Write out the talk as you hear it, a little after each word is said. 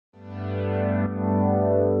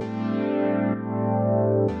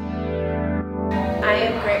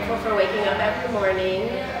up every morning,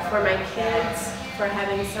 for my kids, for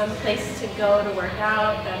having some place to go to work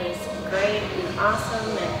out. That is great and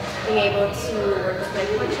awesome, and being able to work with my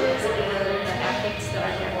coaches and the athletes that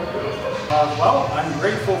are here. Well, I'm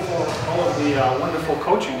grateful for all of the wonderful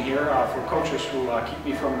coaching here, for coaches who keep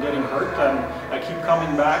me from getting hurt, and I keep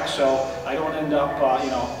coming back so I don't end up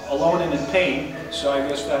alone and in pain. So I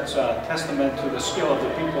guess that's a testament to the skill of the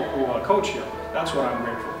people who coach here. That's what I'm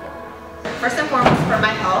grateful for. First and foremost, for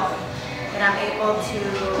my health, that I'm able to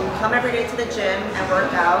come every day to the gym and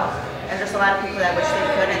work out. And there's a lot of people that wish they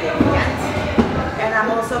could and they can't. And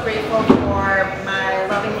I'm also grateful for my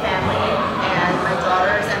loving family and my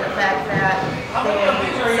daughters, and the fact that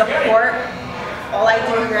they support all I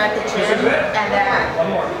do here at the gym, and that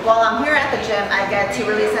while I'm here at the gym, I get to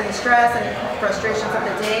release any stress and frustrations of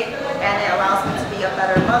the day, and it allows me to be a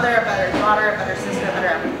better mother, a better daughter, a better sister, a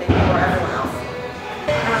better everything for everyone else.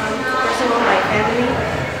 First of all, my family,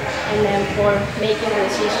 and then for making the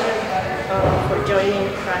decision for joining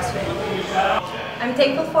CrossFit. I'm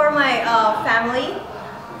thankful for my family,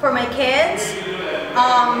 for my kids,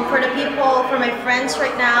 for the people, for my friends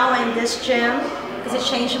right now in this gym, because it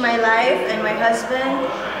changed my life, and my husband.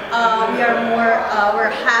 We're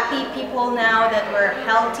happy people now that we're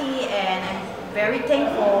healthy, and I'm very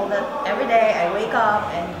thankful that every day I wake up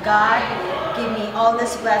and God give me all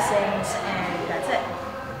these blessings, and that's it.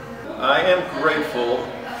 I am grateful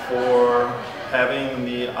for having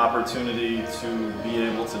the opportunity to be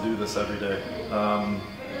able to do this every day.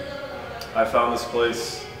 I found this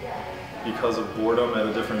place because of boredom at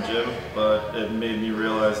a different gym, but it made me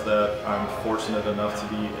realize that I'm fortunate enough to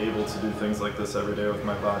be able to do things like this every day with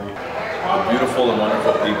my body. The beautiful and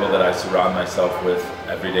wonderful people that I surround myself with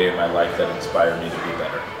every day in my life that inspire me to be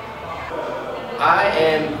better. I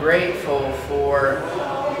am grateful for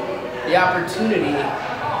the opportunity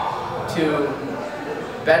to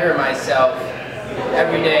better myself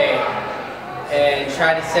every day and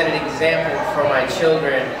try to set an example for my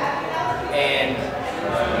children, and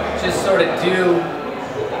just sort of do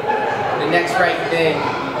the next right thing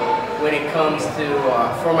when it comes to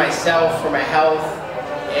for myself, for my health,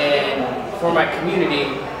 and for my community.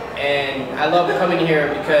 And I love coming here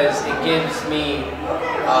because it gives me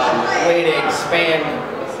a way to expand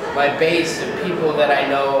my base of people that I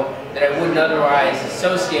know that I wouldn't otherwise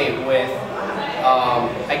associate with.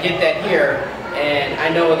 I get that here, and I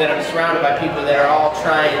know that I'm surrounded by people that are all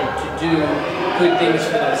trying to do good things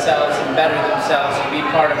for themselves and better themselves and be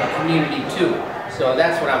part of a community too. So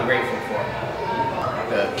that's what I'm grateful for.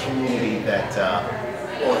 The community that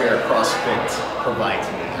all here at CrossFit provide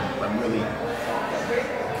to me. I'm really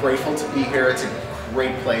grateful to be here. It's a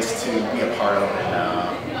great place to be a part of, and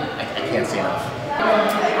I can't say enough.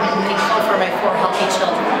 I'm grateful for my 4 healthy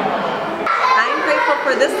children. I'm grateful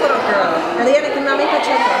for this little girl.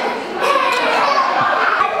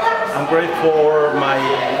 I'm grateful for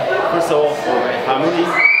first of all, for my family,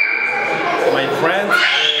 my friends,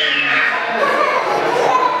 and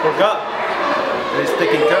for God that is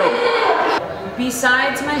taking care of me.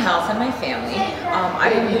 Besides my health and my family, I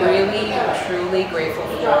am really, truly grateful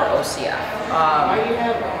for OCF.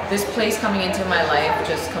 This place coming into my life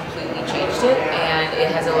just completely changed it, and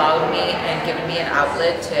it has allowed me and given me an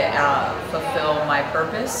outlet to fulfill my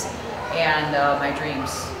purpose and my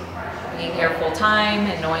dreams. Being here full time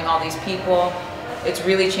and knowing all these people, it's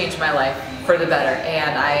really changed my life for the better,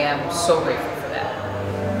 and I am so grateful.